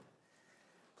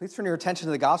Please turn your attention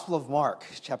to the Gospel of Mark,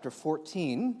 chapter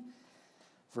 14,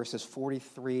 verses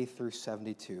 43 through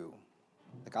 72.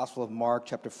 The Gospel of Mark,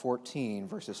 chapter 14,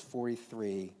 verses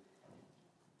 43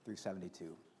 through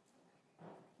 72.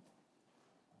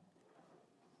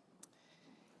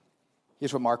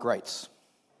 Here's what Mark writes.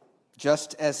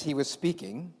 Just as he was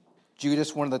speaking,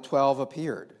 Judas, one of the 12,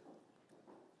 appeared.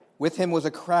 With him was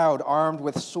a crowd armed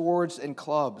with swords and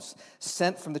clubs,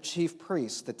 sent from the chief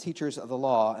priests, the teachers of the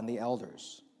law, and the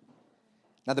elders.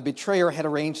 Now the betrayer had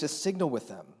arranged a signal with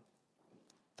them.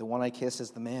 The one I kiss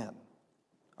is the man.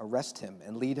 Arrest him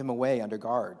and lead him away under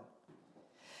guard.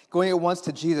 Going at once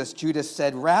to Jesus, Judas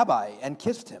said, Rabbi, and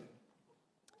kissed him.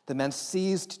 The men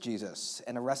seized Jesus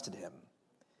and arrested him.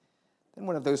 Then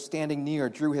one of those standing near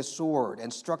drew his sword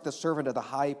and struck the servant of the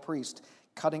high priest,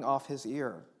 cutting off his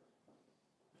ear.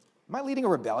 Am I leading a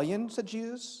rebellion, said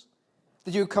Jesus?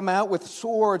 Did you come out with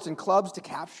swords and clubs to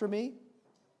capture me?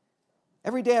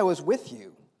 Every day I was with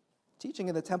you, teaching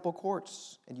in the temple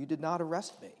courts, and you did not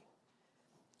arrest me.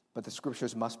 But the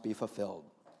scriptures must be fulfilled.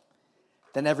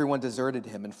 Then everyone deserted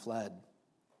him and fled.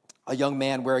 A young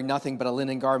man wearing nothing but a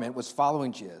linen garment was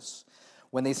following Jesus.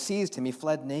 When they seized him, he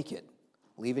fled naked,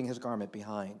 leaving his garment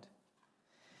behind.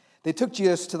 They took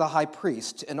Jesus to the high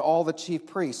priest, and all the chief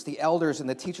priests, the elders, and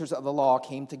the teachers of the law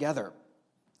came together.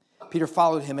 Peter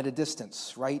followed him at a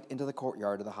distance, right into the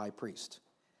courtyard of the high priest.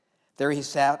 There he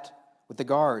sat with the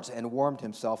guards and warmed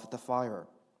himself at the fire.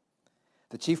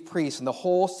 The chief priests and the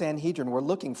whole Sanhedrin were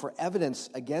looking for evidence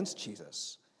against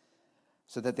Jesus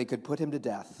so that they could put him to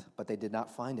death, but they did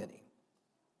not find any.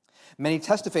 Many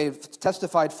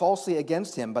testified falsely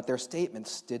against him, but their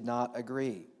statements did not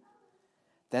agree.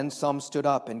 Then some stood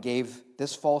up and gave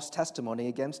this false testimony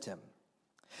against him.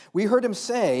 We heard him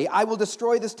say, I will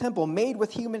destroy this temple made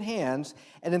with human hands,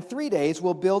 and in 3 days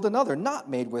will build another not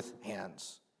made with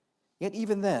hands. Yet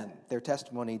even then, their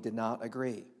testimony did not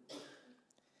agree.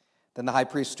 Then the high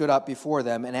priest stood up before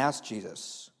them and asked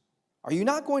Jesus, Are you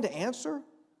not going to answer?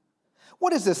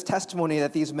 What is this testimony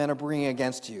that these men are bringing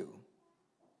against you?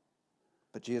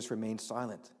 But Jesus remained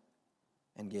silent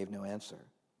and gave no answer.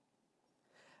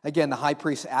 Again, the high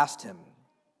priest asked him,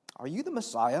 Are you the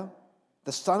Messiah,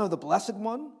 the Son of the Blessed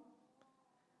One?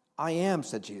 I am,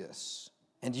 said Jesus.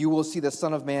 And you will see the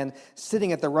Son of Man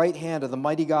sitting at the right hand of the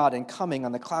mighty God and coming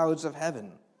on the clouds of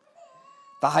heaven.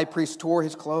 The high priest tore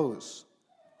his clothes.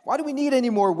 Why do we need any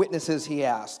more witnesses, he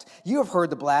asked. You have heard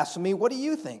the blasphemy. What do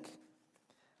you think?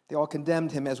 They all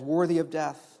condemned him as worthy of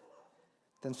death.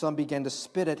 Then some began to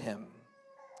spit at him.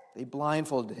 They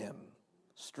blindfolded him,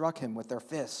 struck him with their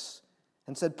fists,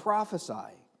 and said,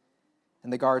 Prophesy.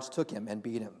 And the guards took him and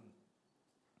beat him.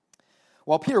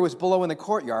 While Peter was below in the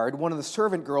courtyard, one of the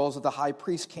servant girls of the high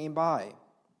priest came by.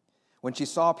 When she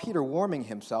saw Peter warming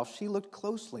himself, she looked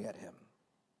closely at him.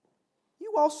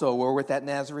 You also were with that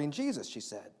Nazarene Jesus, she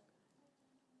said.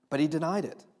 But he denied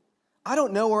it. I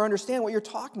don't know or understand what you're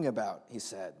talking about, he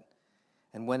said,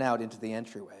 and went out into the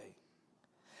entryway.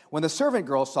 When the servant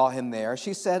girl saw him there,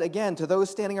 she said again to those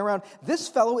standing around, This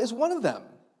fellow is one of them.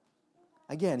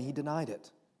 Again, he denied it.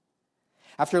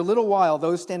 After a little while,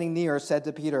 those standing near said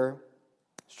to Peter,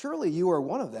 Surely you are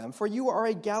one of them, for you are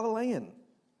a Galilean.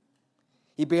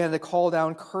 He began to call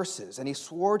down curses, and he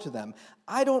swore to them,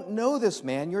 I don't know this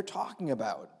man you're talking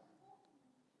about.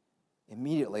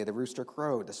 Immediately the rooster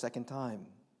crowed the second time.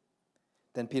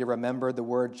 Then Peter remembered the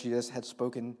word Jesus had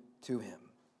spoken to him.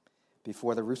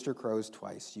 Before the rooster crows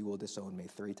twice, you will disown me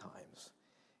 3 times.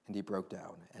 And he broke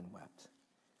down and wept.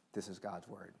 This is God's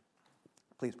word.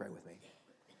 Please pray with me.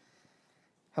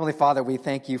 Heavenly Father, we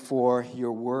thank you for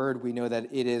your word. We know that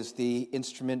it is the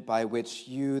instrument by which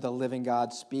you, the living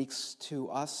God, speaks to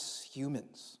us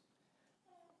humans.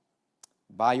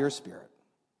 By your Spirit,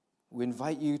 we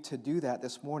invite you to do that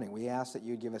this morning. We ask that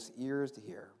you give us ears to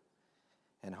hear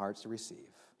and hearts to receive.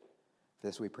 For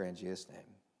this we pray in Jesus'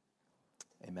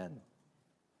 name. Amen.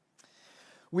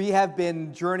 We have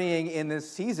been journeying in this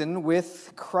season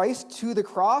with Christ to the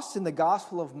cross in the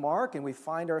Gospel of Mark, and we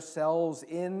find ourselves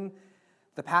in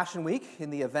the Passion Week, in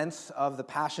the events of the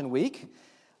Passion Week.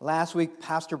 Last week,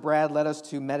 Pastor Brad led us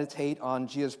to meditate on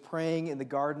Jesus praying in the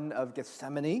Garden of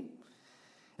Gethsemane.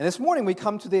 And this morning, we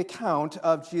come to the account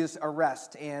of Jesus'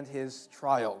 arrest and his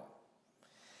trial.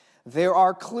 There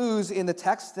are clues in the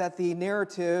text that the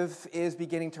narrative is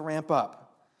beginning to ramp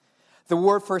up. The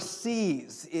word for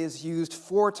seize is used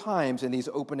 4 times in these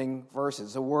opening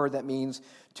verses, a word that means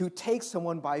to take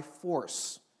someone by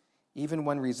force, even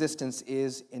when resistance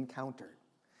is encountered.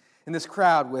 And this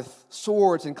crowd with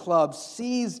swords and clubs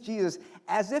seized Jesus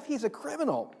as if he's a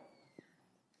criminal.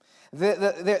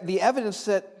 The evidence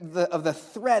of the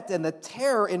threat and the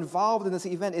terror involved in this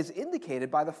event is indicated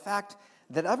by the fact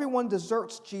that everyone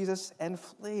deserts Jesus and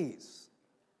flees.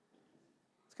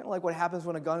 It's kind of like what happens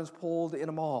when a gun is pulled in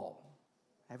a mall.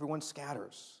 Everyone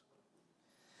scatters.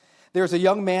 There's a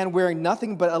young man wearing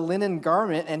nothing but a linen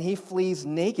garment, and he flees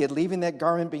naked, leaving that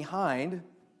garment behind.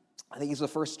 I think he's the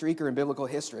first streaker in biblical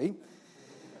history.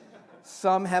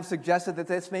 Some have suggested that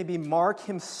this may be Mark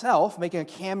himself making a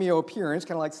cameo appearance,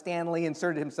 kind of like Stan Lee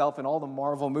inserted himself in all the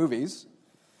Marvel movies.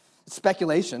 It's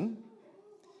speculation.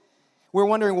 We're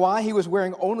wondering why he was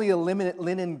wearing only a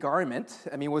linen garment.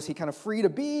 I mean, was he kind of free to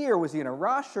be, or was he in a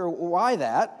rush, or why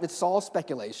that? It's all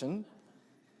speculation.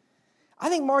 I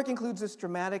think Mark includes this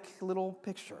dramatic little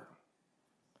picture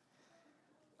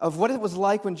of what it was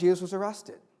like when Jesus was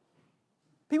arrested.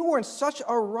 People were in such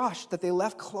a rush that they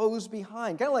left clothes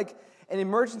behind, kind of like an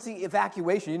emergency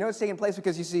evacuation. You know it's taking place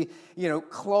because you see,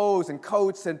 clothes and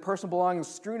coats and personal belongings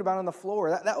strewn about on the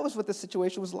floor. That was what the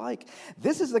situation was like.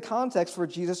 This is the context for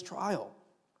Jesus' trial.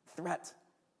 Threat,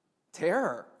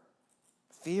 terror,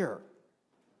 fear.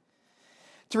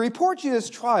 To report Jesus'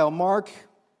 trial, Mark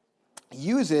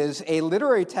uses a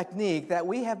literary technique that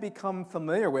we have become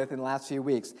familiar with in the last few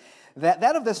weeks, that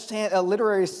of the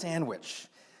literary sandwich.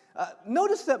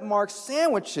 Notice that Mark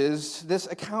sandwiches this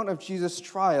account of Jesus'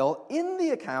 trial in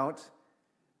the account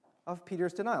of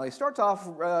Peter's denial. He starts off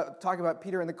talking about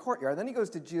Peter in the courtyard, then he goes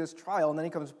to Jesus' trial, and then he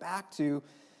comes back to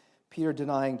Peter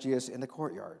denying Jesus in the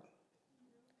courtyard.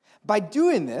 By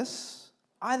doing this,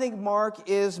 I think Mark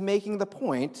is making the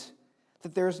point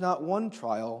that there's not one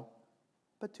trial,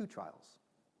 but two trials.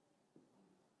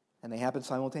 And they happen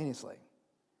simultaneously.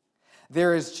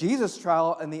 There is Jesus'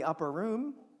 trial in the upper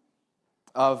room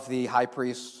of the high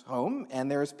priest's home,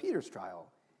 and there is Peter's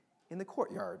trial in the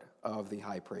courtyard of the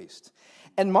high priest.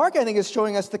 And Mark, I think, is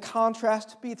showing us the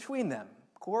contrast between them.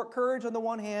 Courage on the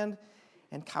one hand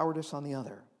and cowardice on the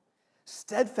other.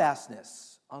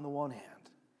 Steadfastness on the one hand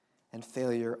and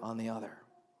failure on the other.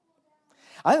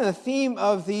 I think the theme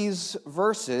of these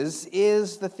verses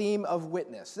is the theme of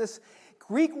witness. This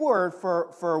Greek word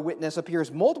for witness appears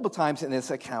multiple times in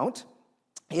this account.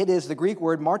 It is the Greek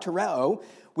word martyreo,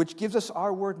 which gives us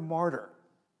our word martyr.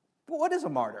 Well, what is a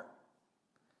martyr?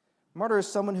 Martyr is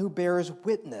someone who bears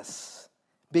witness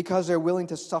because they're willing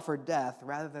to suffer death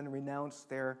rather than renounce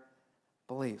their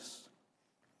beliefs.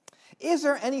 Is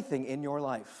there anything in your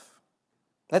life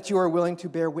that you are willing to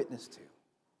bear witness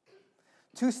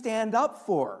to stand up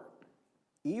for,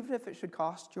 even if it should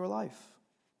cost your life?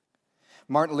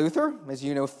 Martin Luther, as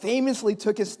you know, famously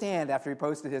took his stand after he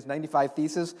posted his 95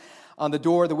 Theses on the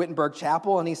door of the Wittenberg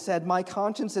Chapel, and he said, "My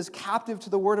conscience is captive to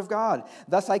the word of God.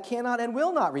 Thus I cannot and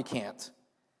will not recant,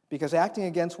 because acting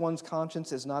against one's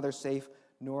conscience is neither safe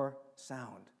nor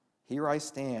sound. Here I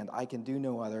stand. I can do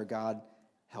no other. God,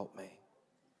 help me."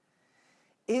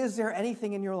 Is there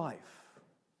anything in your life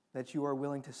that you are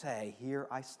willing to say, "Here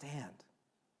I stand.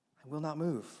 I will not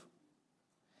move"?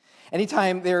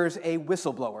 Anytime there's a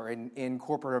whistleblower in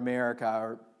corporate America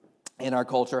or in our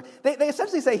culture, they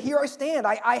essentially say, "Here I stand.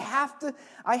 I have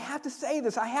to say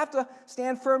this. I have to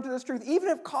stand firm to this truth, even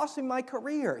if it costs me my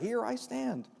career. Here I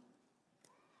stand."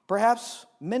 Perhaps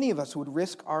many of us would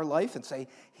risk our life and say,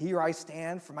 "Here I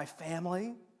stand for my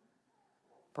family,"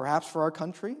 perhaps for our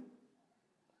country.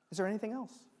 Is there anything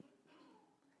else?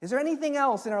 Is there anything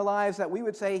else in our lives that we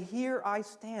would say, "Here I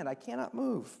stand. I cannot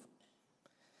move"?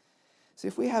 See,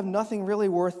 if we have nothing really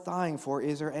worth dying for,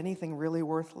 is there anything really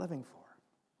worth living for?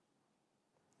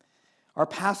 Our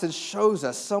passage shows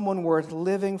us someone worth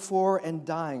living for and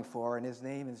dying for, and his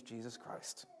name is Jesus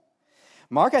Christ.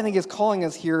 Mark, I think, is calling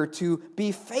us here to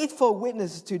be faithful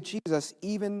witnesses to Jesus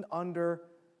even under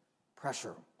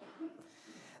pressure.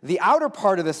 The outer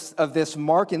part of this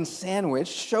Markan sandwich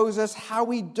shows us how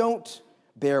we don't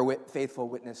bear faithful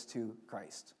witness to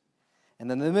Christ.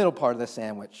 And then the middle part of the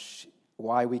sandwich,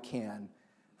 why we can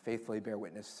faithfully bear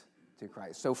witness to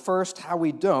Christ. So first, how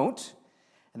we don't,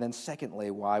 and then secondly,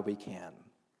 why we can.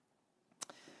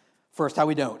 First, how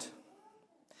we don't.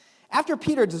 After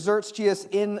Peter deserts Jesus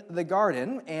in the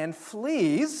garden and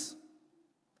flees,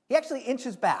 he actually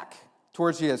inches back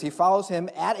towards Jesus. He follows him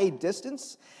at a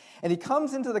distance, and he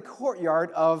comes into the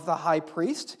courtyard of the high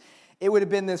priest. It would have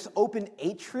been this open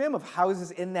atrium of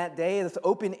houses in that day, this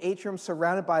open atrium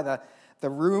surrounded by the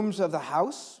rooms of the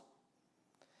house.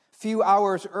 A few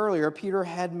hours earlier, Peter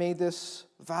had made this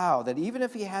vow that even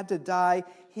if he had to die,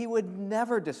 he would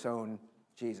never disown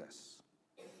Jesus.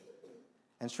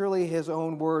 And surely his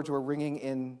own words were ringing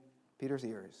in Peter's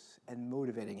ears and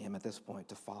motivating him at this point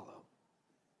to follow.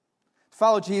 To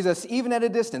follow Jesus even at a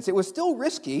distance. It was still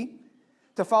risky,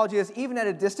 to follow Jesus even at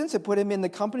a distance. It put him in the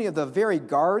company of the very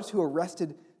guards who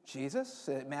arrested Jesus.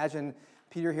 Imagine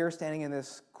Peter here standing in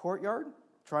this courtyard,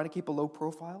 trying to keep a low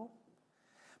profile.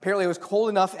 Apparently it was cold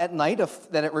enough at night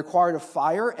that it required a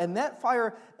fire, and that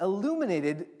fire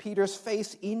illuminated Peter's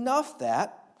face enough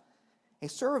that a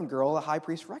servant girl, the high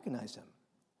priest, recognized him,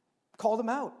 called him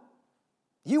out.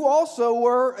 You also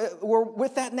were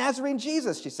with that Nazarene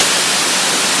Jesus, she said.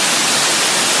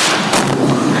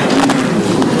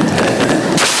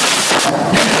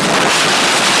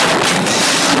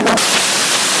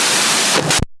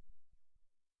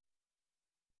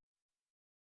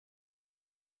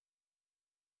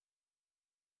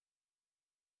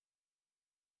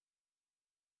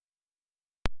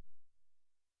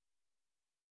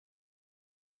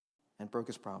 And broke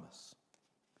his promise.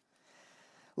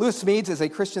 Lewis Smedes is a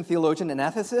Christian theologian and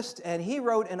ethicist, and he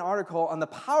wrote an article on the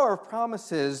power of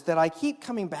promises that I keep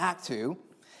coming back to.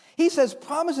 He says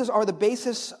promises are the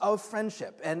basis of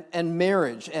friendship and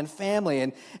marriage and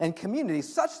family and community,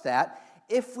 such that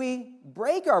if we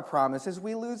break our promises,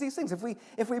 we lose these things.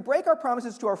 If we break our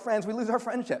promises to our friends, we lose our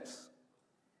friendships.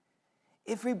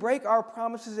 If we break our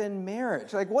promises in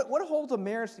marriage, like what holds a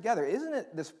marriage together? Isn't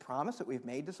it this promise that we've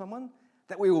made to someone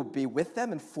that we will be with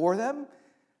them and for them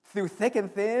through thick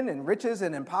and thin and riches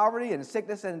and in poverty and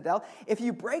sickness and in death? If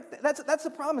you break that's the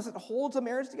promise that holds a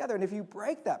marriage together. And if you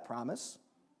break that promise,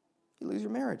 you lose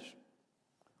your marriage.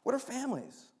 What are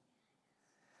families?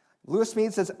 Lewis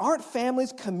Smedes says, aren't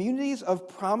families communities of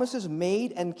promises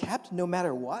made and kept no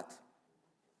matter what?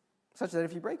 Such that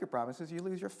if you break your promises, you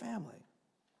lose your family.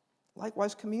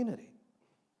 Likewise, community.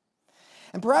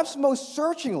 And perhaps most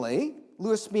searchingly,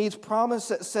 Lewis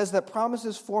Smedes says that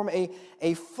promises form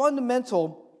a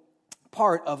fundamental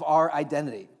part of our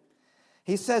identity.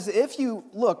 He says if you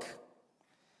look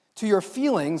to your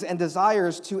feelings and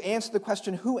desires to answer the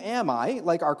question, who am I,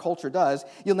 like our culture does,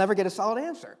 you'll never get a solid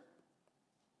answer.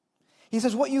 He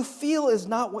says what you feel is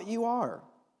not what you are.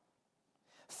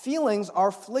 Feelings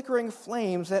are flickering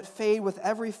flames that fade with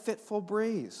every fitful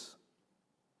breeze.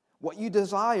 What you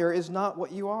desire is not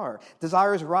what you are.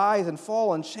 Desires rise and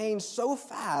fall and change so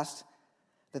fast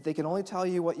that they can only tell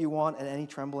you what you want at any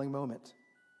trembling moment.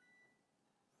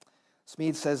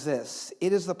 Smedes says this,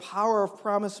 it is the power of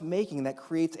promise making that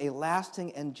creates a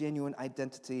lasting and genuine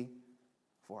identity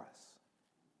for us.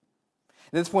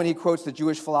 At this point, he quotes the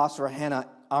Jewish philosopher Hannah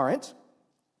Arendt,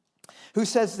 who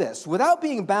says this, without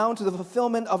being bound to the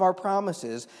fulfillment of our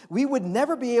promises, we would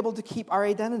never be able to keep our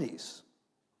identities.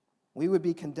 We would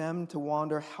be condemned to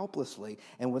wander helplessly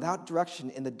and without direction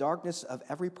in the darkness of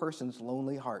every person's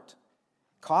lonely heart,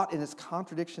 caught in its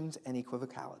contradictions and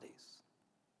equivocalities.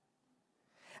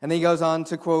 And then he goes on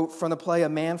to quote from the play A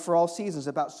Man for All Seasons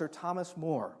about Sir Thomas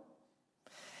More.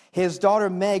 His daughter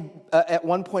Meg, at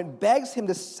one point, begs him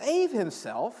to save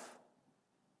himself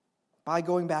by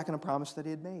going back on a promise that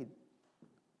he had made.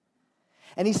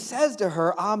 And he says to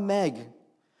her, ah, Meg,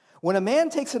 when a man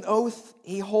takes an oath,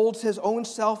 he holds his own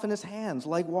self in his hands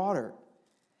like water.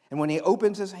 And when he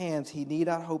opens his hands, he need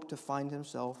not hope to find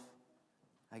himself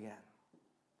again.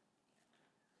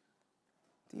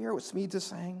 Do you hear what Smedes is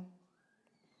saying?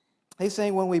 He's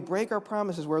saying when we break our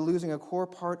promises, we're losing a core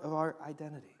part of our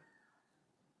identity.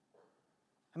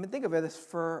 I mean, think of this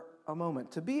for a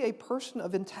moment. To be a person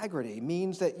of integrity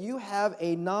means that you have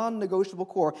a non-negotiable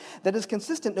core that is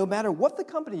consistent no matter what the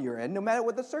company you're in, no matter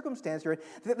what the circumstance you're in.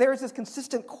 There is this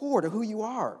consistent core to who you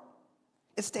are.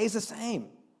 It stays the same.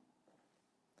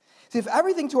 See, if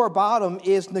everything to our bottom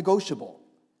is negotiable,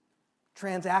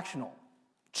 transactional,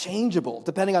 changeable,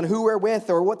 depending on who we're with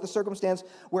or what the circumstance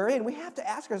we're in, we have to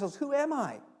ask ourselves, who am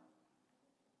I?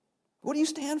 What do you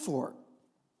stand for?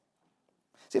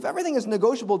 See, if everything is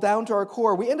negotiable down to our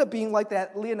core, we end up being like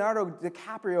that Leonardo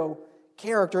DiCaprio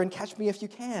character in Catch Me If You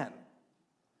Can.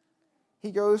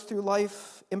 He goes through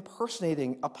life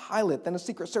impersonating a pilot, then a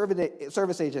Secret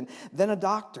Service agent, then a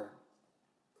doctor.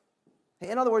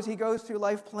 In other words, he goes through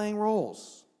life playing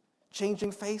roles,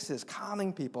 changing faces,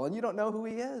 conning people, and you don't know who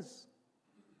he is.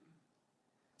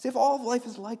 See, if all of life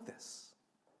is like this,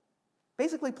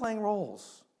 basically playing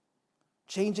roles,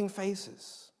 changing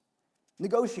faces,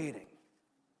 negotiating,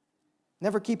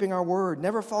 never keeping our word,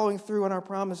 never following through on our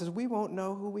promises, we won't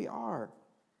know who we are.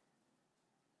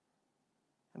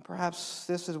 And perhaps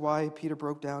this is why Peter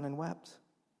broke down and wept.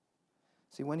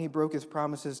 See, when he broke his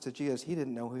promises to Jesus, he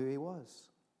didn't know who he was.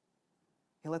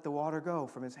 He let the water go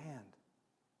from his hand.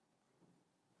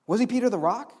 Was he Peter the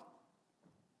rock?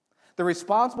 The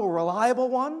responsible, reliable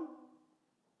one?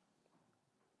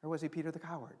 Or was he Peter the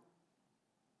coward?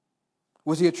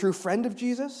 Was he a true friend of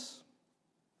Jesus?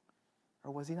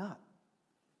 Or was he not?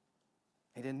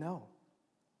 He didn't know.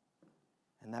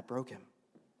 and that broke him.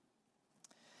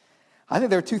 I think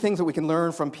there are two things that we can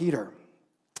learn from Peter.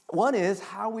 One is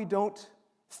how we don't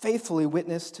faithfully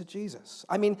witness to Jesus.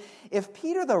 I mean, if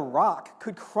Peter the rock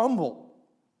could crumble,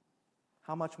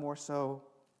 how much more so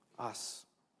us?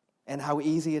 And how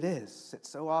easy it is. It's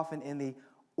so often in the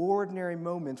ordinary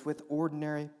moments with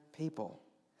ordinary people.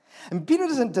 And Peter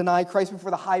doesn't deny Christ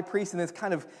before the high priest in this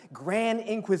kind of grand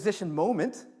inquisition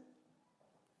moment.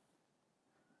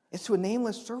 It's to a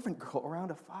nameless servant girl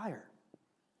around a fire.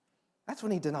 That's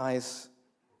when he denies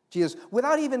Jesus.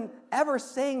 Without even ever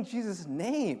saying Jesus'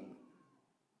 name,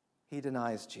 he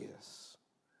denies Jesus.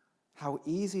 How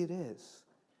easy it is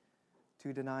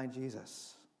to deny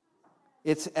Jesus.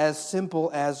 It's as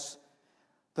simple as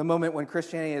the moment when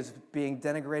Christianity is being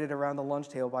denigrated around the lunch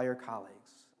table by your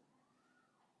colleagues,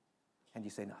 and you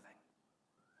say nothing.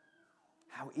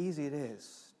 How easy it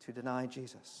is to deny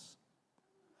Jesus.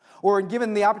 Or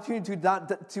given the opportunity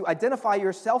to identify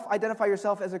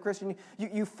yourself as a Christian,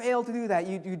 you fail to do that.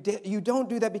 You don't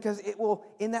do that because it will,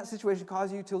 in that situation,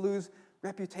 cause you to lose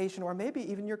reputation or maybe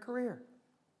even your career.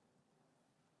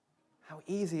 How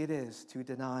easy it is to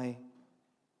deny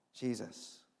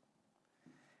Jesus.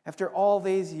 After all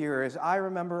these years, I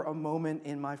remember a moment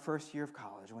in my first year of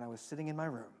college when I was sitting in my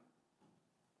room,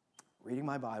 reading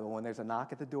my Bible, when there's a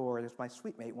knock at the door. There's my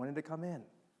suite mate wanted to come in.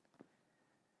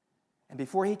 And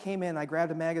before he came in, I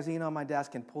grabbed a magazine on my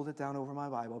desk and pulled it down over my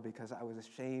Bible because I was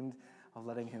ashamed of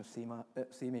letting him see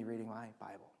me reading my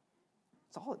Bible.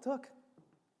 That's all it took.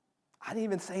 I didn't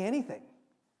even say anything.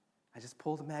 I just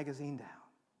pulled the magazine down.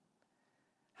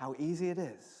 How easy it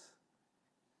is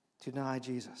to deny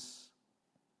Jesus.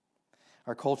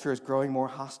 Our culture is growing more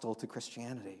hostile to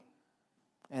Christianity,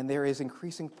 and there is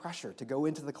increasing pressure to go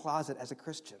into the closet as a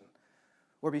Christian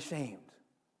or be shamed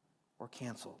or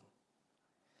canceled.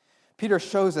 Peter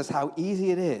shows us how easy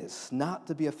it is not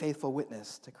to be a faithful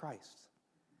witness to Christ.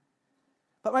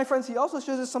 But my friends, he also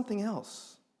shows us something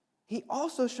else. He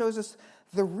also shows us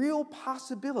the real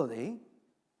possibility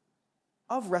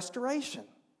of restoration.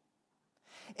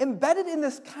 Embedded in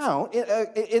this account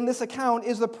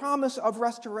is the promise of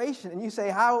restoration. And you say,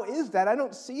 how is that? I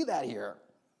don't see that here.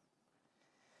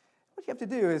 What you have to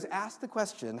do is ask the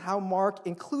question how Mark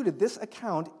included this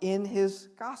account in his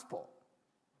gospel.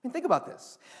 I mean, think about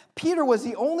this. Peter was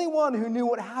the only one who knew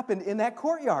what happened in that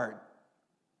courtyard.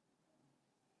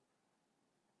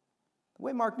 The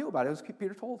way Mark knew about it was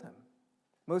Peter told him.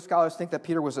 Most scholars think that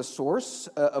Peter was a source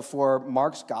for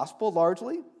Mark's gospel,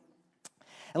 largely.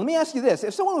 And let me ask you this.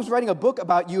 If someone was writing a book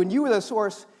about you and you were the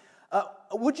source,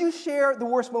 would you share the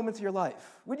worst moments of your life?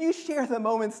 Would you share the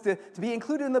moments to be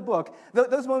included in the book,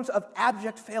 those moments of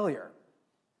abject failure?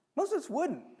 Most of us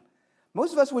wouldn't.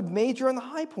 Most of us would major in the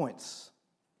high points.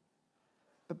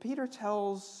 But Peter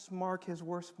tells Mark his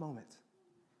worst moment,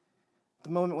 the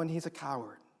moment when he's a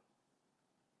coward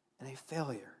and a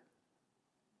failure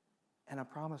and a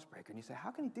promise breaker. And you say, how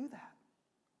can he do that?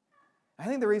 I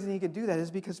think the reason he could do that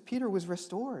is because Peter was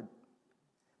restored.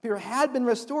 Peter had been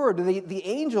restored. The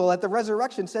angel at the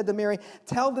resurrection said to Mary,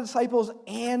 tell the disciples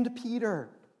and Peter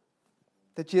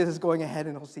that Jesus is going ahead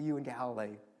and he'll see you in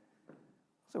Galilee.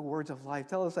 Those are words of life.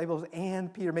 Tell the disciples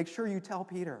and Peter. Make sure you tell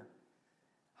Peter.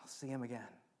 I'll see him again.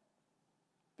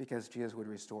 Because Jesus would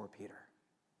restore Peter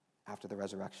after the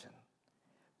resurrection,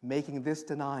 making this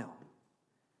denial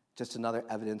just another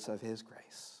evidence of his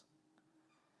grace.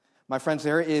 My friends,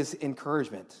 there is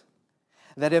encouragement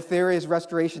that if there is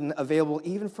restoration available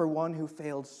even for one who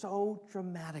failed so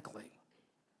dramatically,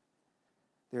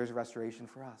 there is restoration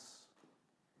for us.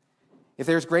 If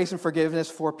there's grace and forgiveness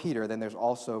for Peter, then there's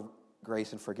also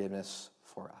grace and forgiveness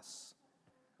for us.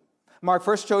 Mark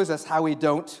first shows us how we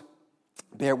don't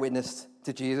bear witness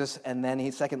to Jesus, and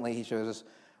then secondly, he shows us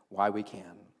why we can.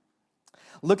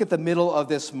 Look at the middle of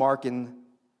this Markan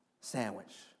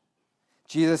sandwich.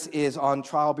 Jesus is on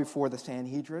trial before the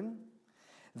Sanhedrin,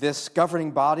 this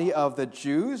governing body of the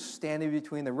Jews standing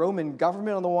between the Roman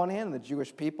government on the one hand and the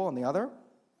Jewish people on the other.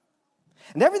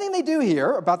 And everything they do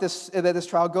here about this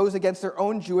trial goes against their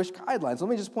own Jewish guidelines. Let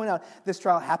me just point out, this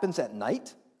trial happens at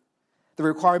night. The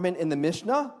requirement in the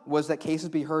Mishnah was that cases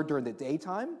be heard during the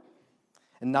daytime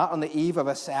and not on the eve of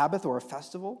a Sabbath or a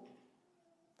festival.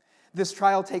 This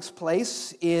trial takes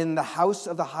place in the house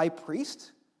of the high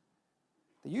priest.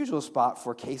 The usual spot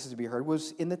for cases to be heard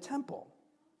was in the temple.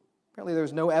 Apparently there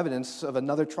was no evidence of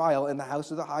another trial in the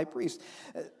house of the high priest.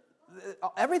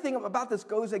 Everything about this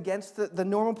goes against the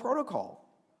normal protocol.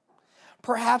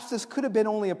 Perhaps this could have been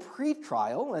only a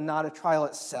pre-trial and not a trial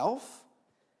itself,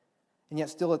 and yet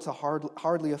still it's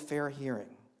hardly a fair hearing.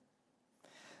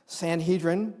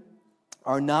 Sanhedrin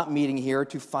are not meeting here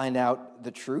to find out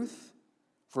the truth.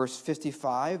 Verse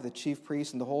 55, the chief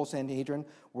priests and the whole Sanhedrin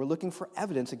were looking for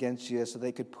evidence against Jesus so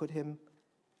they could put him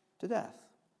to death.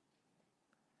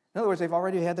 In other words, they've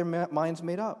already had their minds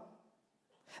made up.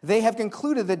 They have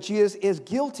concluded that Jesus is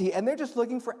guilty, and they're just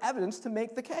looking for evidence to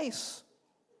make the case.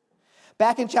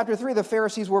 Back in chapter 3, the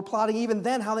Pharisees were plotting even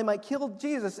then how they might kill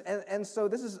Jesus, and so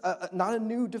this is not a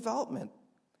new development.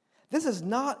 This is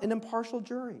not an impartial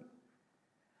jury.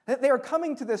 They are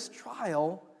coming to this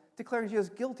trial declaring Jesus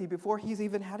guilty before he's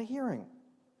even had a hearing.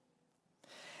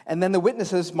 And then the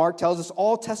witnesses, Mark tells us,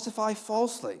 all testify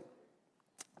falsely.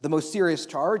 The most serious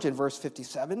charge in verse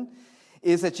 57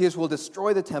 is that Jesus will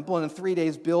destroy the temple and in 3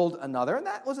 days build another, and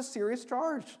that was a serious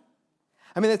charge.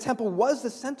 I mean, the temple was the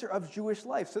center of Jewish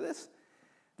life, so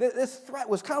this threat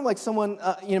was kind of like someone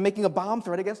making a bomb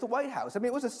threat against the White House. I mean,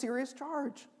 it was a serious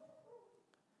charge.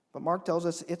 But Mark tells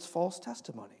us it's false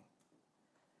testimony.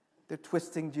 They're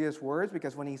twisting Jesus' words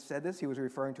because when he said this, he was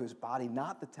referring to his body,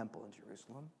 not the temple in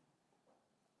Jerusalem.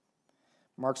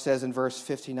 Mark says in verse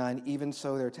 59, even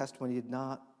so their testimony did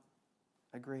not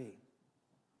agree.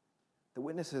 The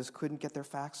witnesses couldn't get their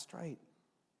facts straight.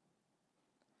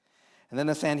 And then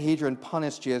the Sanhedrin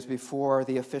punished Jesus before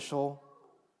the official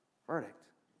verdict.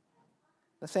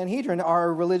 The Sanhedrin are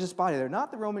a religious body. They're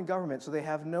not the Roman government, so they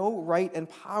have no right and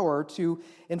power to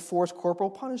enforce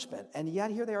corporal punishment. And yet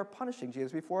here they are punishing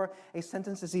Jesus before a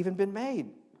sentence has even been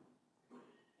made.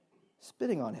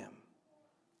 Spitting on him,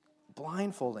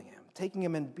 blindfolding him, taking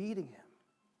him and beating him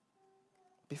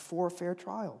before a fair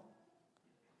trial.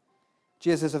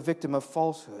 Jesus is a victim of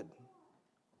falsehood,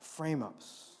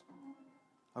 frame-ups,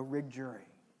 a rigged jury,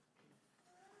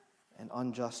 an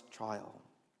unjust trial.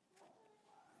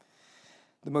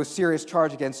 The most serious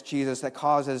charge against Jesus that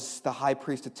causes the high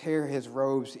priest to tear his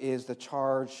robes is the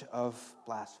charge of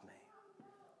blasphemy.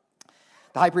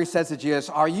 The high priest says to Jesus,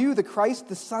 "Are you the Christ,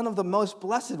 the Son of the Most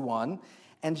Blessed One?"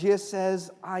 And Jesus says,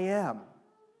 "I am."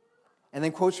 And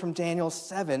then quotes from Daniel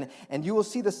 7, "And you will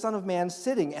see the Son of Man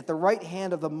sitting at the right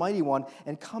hand of the Mighty One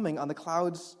and coming on the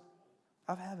clouds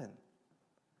of heaven."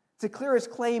 It's the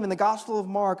clearest claim in the Gospel of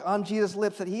Mark on Jesus'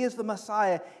 lips that he is the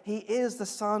Messiah. He is the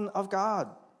Son of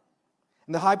God.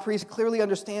 And the high priest clearly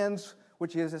understands what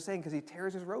Jesus is saying because he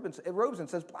tears his robes and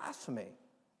says blasphemy.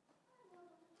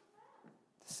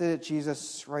 To sit at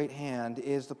Jesus' right hand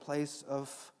is the place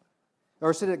of,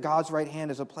 or sit at God's right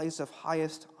hand is a place of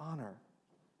highest honor.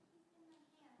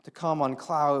 To come on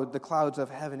the clouds of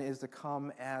heaven is to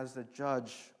come as the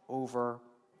judge over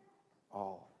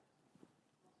all.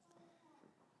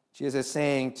 Jesus is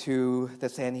saying to the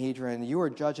Sanhedrin, you are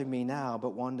judging me now,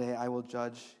 but one day I will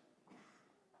judge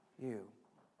you.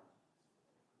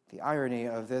 The irony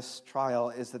of this trial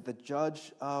is that the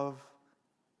judge of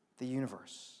the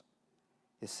universe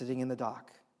is sitting in the dock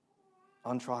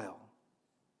on trial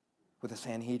with the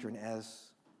Sanhedrin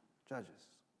as judges.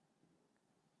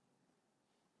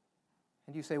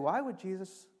 And you say, why would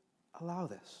Jesus allow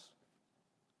this?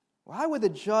 Why would the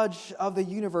judge of the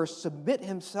universe submit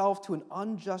himself to an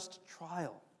unjust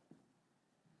trial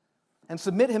and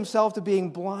submit himself to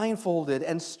being blindfolded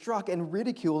and struck and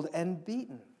ridiculed and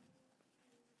beaten?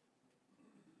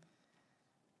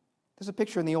 There's a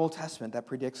picture in the Old Testament that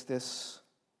predicts this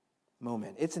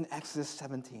moment. It's in Exodus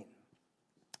 17.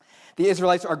 The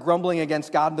Israelites are grumbling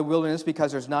against God in the wilderness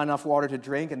because there's not enough water to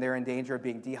drink and they're in danger of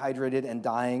being dehydrated and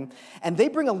dying. And they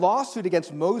bring a lawsuit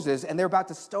against Moses and they're about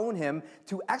to stone him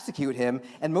to execute him.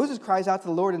 And Moses cries out to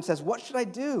the Lord and says, "What should I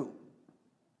do?"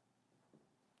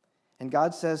 And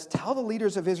God says, "Tell the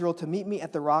leaders of Israel to meet me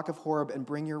at the rock of Horeb and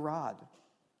bring your rod."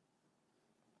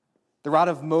 The rod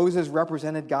of Moses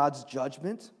represented God's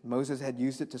judgment. Moses had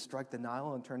used it to strike the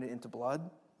Nile and turn it into blood.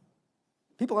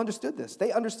 People understood this.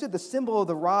 They understood the symbol of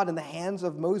the rod in the hands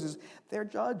of Moses, their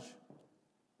judge.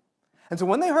 And so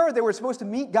when they heard they were supposed to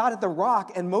meet God at the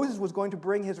rock and Moses was going to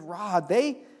bring his rod,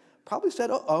 they probably said,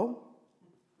 uh-oh.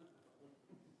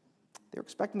 They were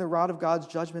expecting the rod of God's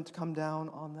judgment to come down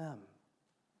on them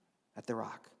at the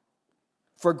rock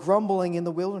for grumbling in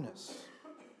the wilderness.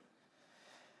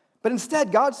 But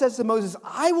instead, God says to Moses,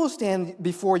 "I will stand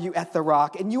before you at the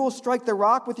rock, and you will strike the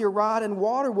rock with your rod, and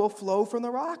water will flow from the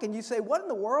rock." And you say, what in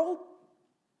the world?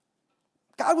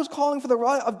 God was calling for the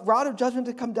rod of judgment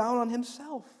to come down on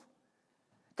himself.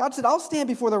 God said, "I'll stand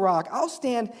before the rock. I'll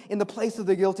stand in the place of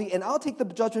the guilty, and I'll take the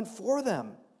judgment for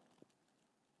them."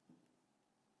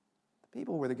 The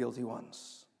people were the guilty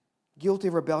ones, guilty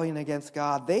of rebellion against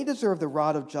God. They deserve the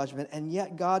rod of judgment, and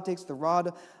yet God takes the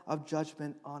rod of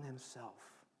judgment on himself.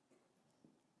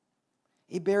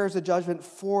 He bears the judgment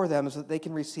for them so that they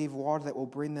can receive water that will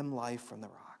bring them life from the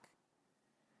rock.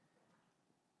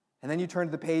 And then you turn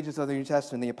to the pages of the New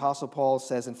Testament. The Apostle Paul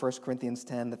says in 1 Corinthians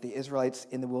 10 that the Israelites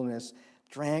in the wilderness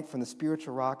drank from the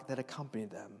spiritual rock that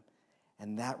accompanied them,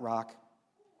 and that rock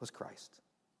was Christ.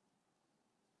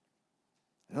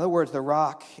 In other words, the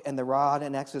rock and the rod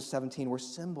in Exodus 17 were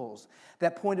symbols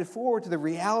that pointed forward to the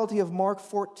reality of Mark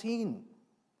 14.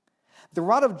 The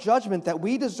rod of judgment that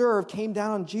we deserve came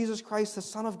down on Jesus Christ, the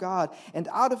Son of God, and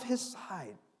out of his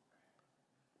side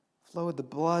flowed the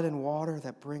blood and water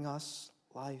that bring us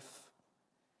life.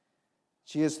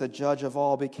 Jesus, the judge of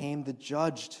all, became the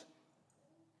judged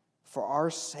for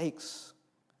our sakes,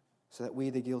 so that we,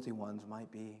 the guilty ones, might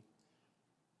be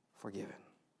forgiven.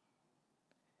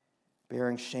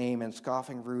 Bearing shame and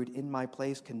scoffing rude, in my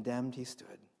place condemned he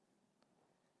stood,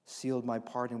 sealed my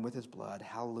pardon with his blood.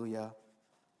 Hallelujah,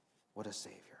 what a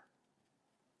Savior.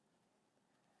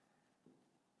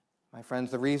 My friends,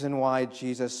 the reason why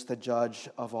Jesus, the judge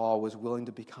of all, was willing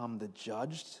to become the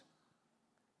judged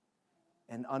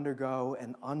and undergo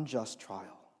an unjust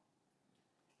trial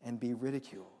and be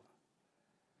ridiculed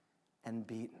and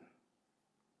beaten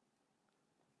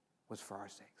was for our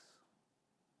sakes.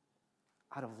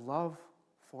 Out of love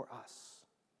for us,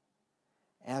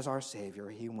 as our Savior,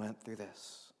 he went through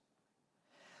this.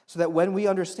 So that when we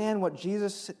understand what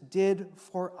Jesus did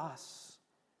for us,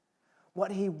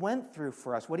 what he went through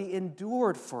for us, what he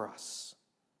endured for us,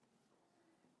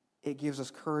 it gives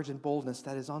us courage and boldness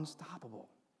that is unstoppable.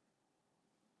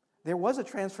 There was a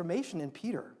transformation in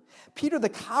Peter. Peter the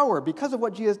coward, because of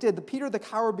what Jesus did, Peter the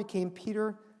coward became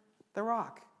Peter the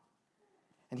rock.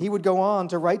 And he would go on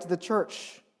to write to the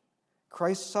church,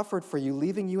 Christ suffered for you,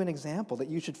 leaving you an example that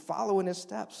you should follow in his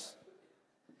steps.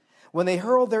 When they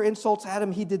hurled their insults at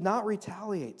him, he did not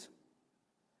retaliate.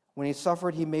 When he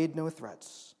suffered, he made no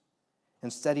threats.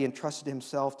 Instead, he entrusted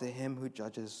himself to him who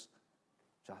judges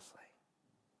justly.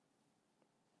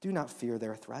 Do not fear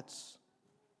their threats.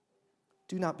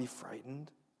 Do not be frightened.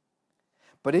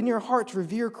 But in your hearts,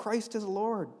 revere Christ as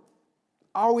Lord.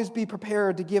 Always be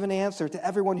prepared to give an answer to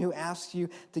everyone who asks you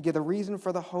to give a reason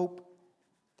for the hope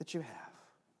that you have.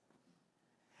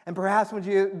 And perhaps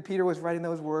when Peter was writing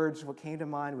those words, what came to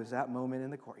mind was that moment in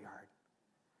the courtyard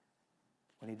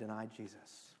when he denied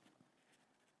Jesus.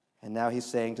 And now he's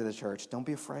saying to the church, don't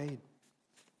be afraid.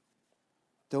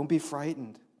 Don't be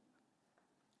frightened.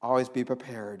 Always be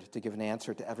prepared to give an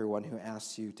answer to everyone who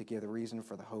asks you to give the reason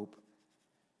for the hope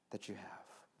that you have.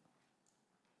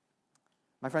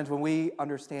 My friends, when we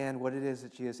understand what it is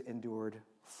that Jesus endured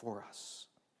for us,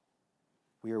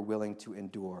 we are willing to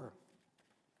endure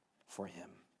for him.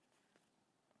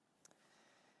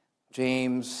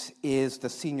 James is the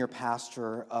senior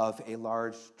pastor of a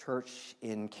large church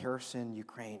in Kherson,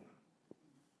 Ukraine.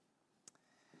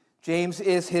 James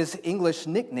is his English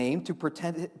nickname to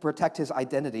protect his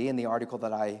identity in the article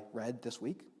that I read this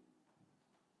week.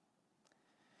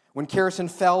 When Kherson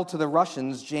fell to the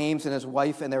Russians, James and his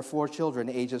wife and their 4 children,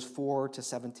 ages 4 to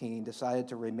 17, decided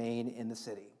to remain in the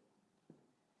city.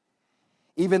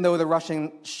 Even though the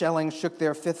Russian shelling shook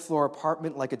their 5th-floor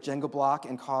apartment like a Jenga block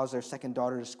and caused their second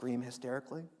daughter to scream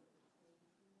hysterically,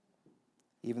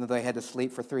 even though they had to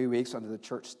sleep for 3 weeks under the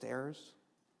church stairs.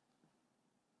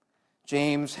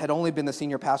 James had only been the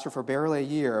senior pastor for barely a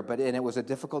year, and it was a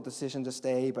difficult decision to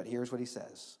stay, but here's what he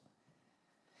says.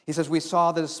 He says, we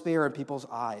saw the despair in people's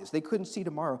eyes. They couldn't see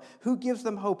tomorrow. Who gives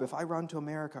them hope if I run to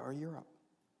America or Europe?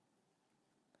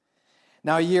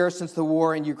 Now, a year since the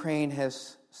war in Ukraine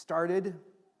has started,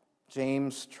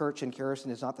 James' church in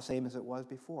Kherson is not the same as it was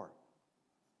before.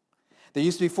 There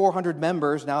used to be 400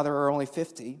 members, now there are only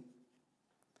 50.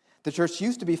 The church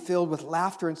used to be filled with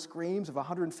laughter and screams of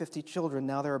 150 children,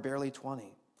 now there are barely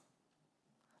 20.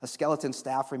 A skeleton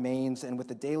staff remains, and with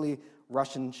the daily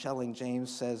Russian shelling,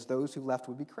 James says those who left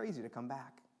would be crazy to come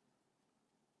back.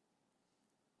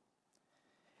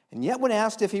 And yet when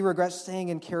asked if he regrets staying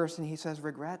in Kherson, he says,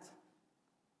 regret?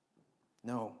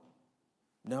 No,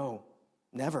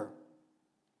 never.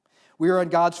 We are on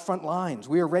God's front lines.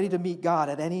 We are ready to meet God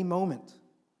at any moment.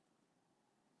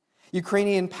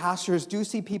 Ukrainian pastors do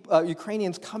see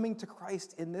Ukrainians coming to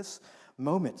Christ in this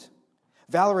moment.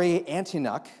 Valery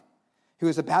Antonuk, who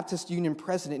is a Baptist Union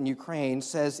president in Ukraine,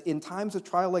 says, in times of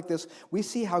trial like this, we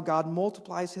see how God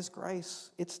multiplies his grace.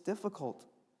 It's difficult.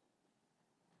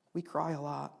 We cry a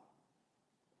lot,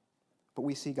 but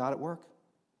we see God at work.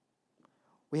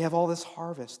 We have all this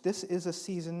harvest. This is a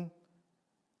season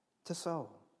to sow.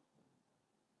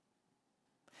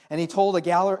 And he told a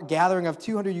gathering of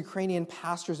 200 Ukrainian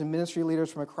pastors and ministry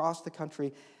leaders from across the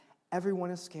country,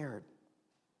 everyone is scared,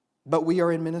 but we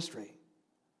are in ministry.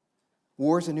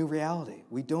 War is a new reality.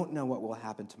 We don't know what will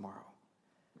happen tomorrow,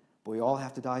 but we all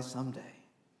have to die someday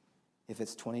if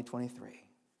it's 2023.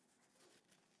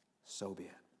 so be it.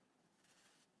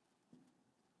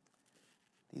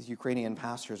 These Ukrainian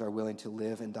pastors are willing to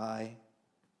live and die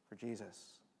for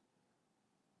Jesus.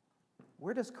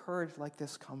 Where does courage like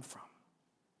this come from?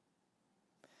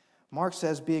 Mark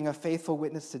says being a faithful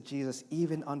witness to Jesus,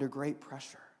 even under great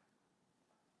pressure,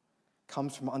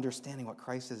 comes from understanding what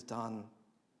Christ has done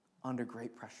under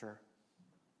great pressure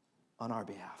on our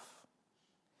behalf.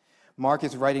 Mark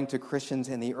is writing to Christians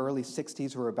in the early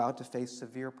 60s who were about to face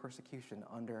severe persecution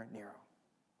under Nero,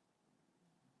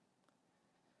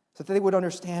 so that they would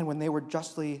understand when they were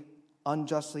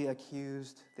unjustly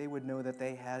accused, they would know that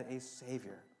they had a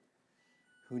Savior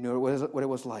who knew what it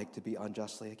was like to be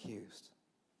unjustly accused.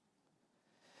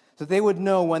 So they would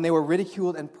know when they were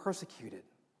ridiculed and persecuted,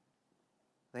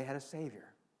 they had a Savior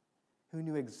who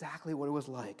knew exactly what it was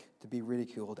like to be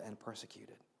ridiculed and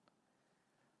persecuted.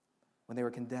 When they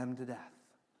were condemned to death,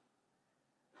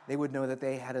 they would know that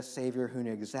they had a Savior who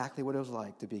knew exactly what it was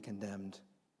like to be condemned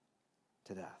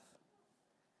to death.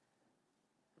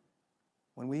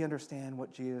 When we understand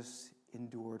what Jesus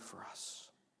endured for us,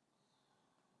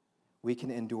 we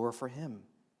can endure for him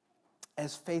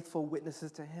as faithful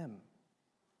witnesses to him,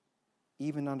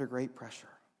 even under great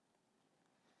pressure.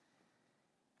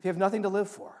 If you have nothing to live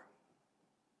for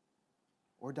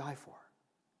or die for,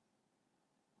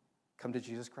 come to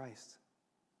Jesus Christ,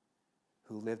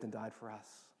 who lived and died for us.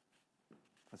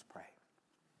 Let's pray.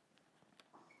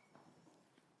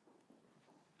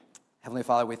 Heavenly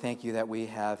Father, we thank you that we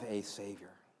have a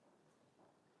Savior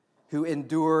who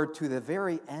endured to the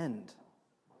very end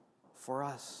for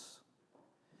us,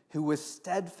 who was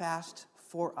steadfast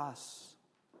for us.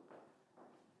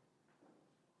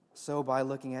 So by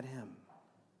looking at him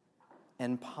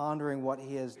and pondering what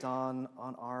he has done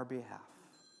on our behalf,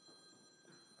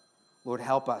 Lord,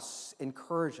 help us,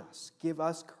 encourage us, give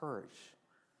us courage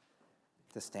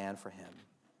to stand for him.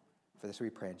 For this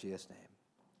we pray in Jesus' name.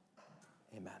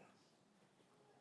 Amen.